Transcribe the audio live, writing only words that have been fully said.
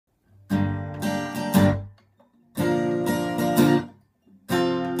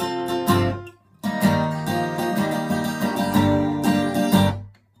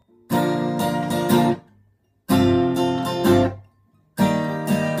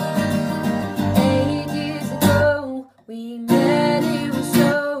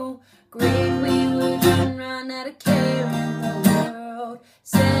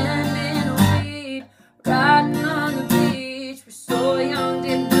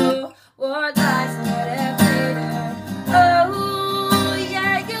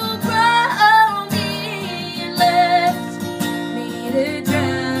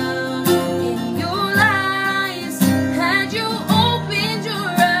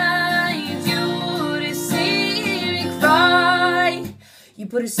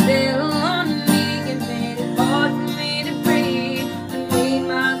put a spell on me and made it hard for me to breathe. You made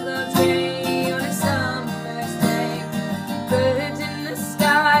my clouds gray on a summer's day. Birds in the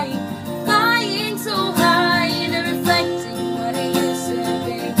sky, flying so high and reflecting what it used to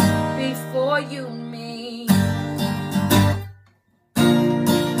be before you and me.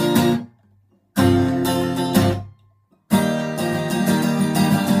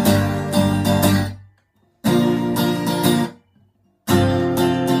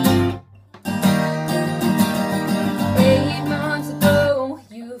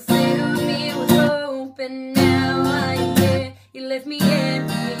 And now I am here, you left me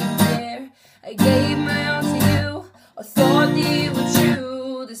empty there. I gave my all to you, I thought they were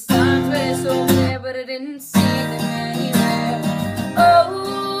true. The signs were so clear, but I didn't see them anywhere.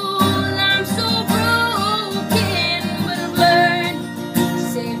 Oh, I'm so broken, but I've learned to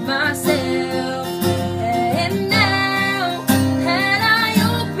save myself. And now, had I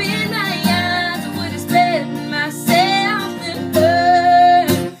opened my eyes, I would have spared myself and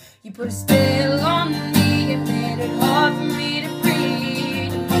her. You put a spell on me, hard for me to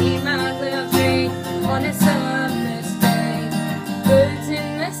breathe. You made my clouds rain on a summer's day. Birds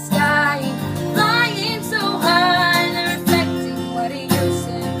in the sky, flying so high and reflecting what it used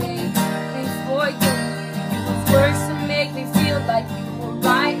to be before you. You was words to make me feel like you were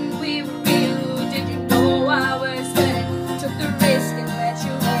right and we were real. Did you know I was good? Took the risk and let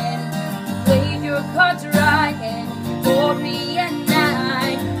you in. You played your cards right and you bought me at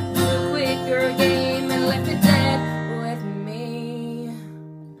night. You quit your game and left it dead.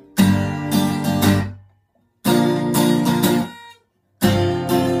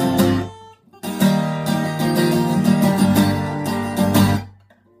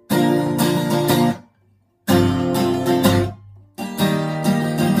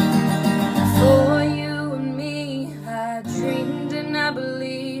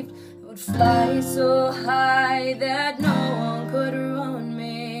 Fly so high that no one could run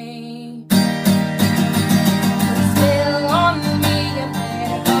me. Put a spell on me and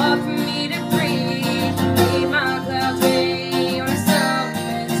made it hard for me to breathe. Made my clouds gray on a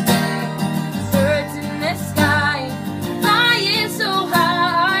summer's day. Birds in the sky, flying so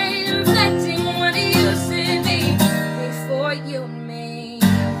high, reflecting what it used to be before you and me.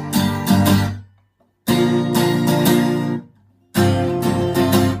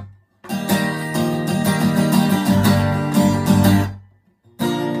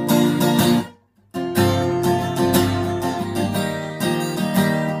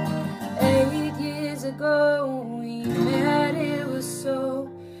 We met, it was so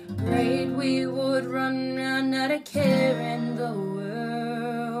great. We would run round, not a care in the world.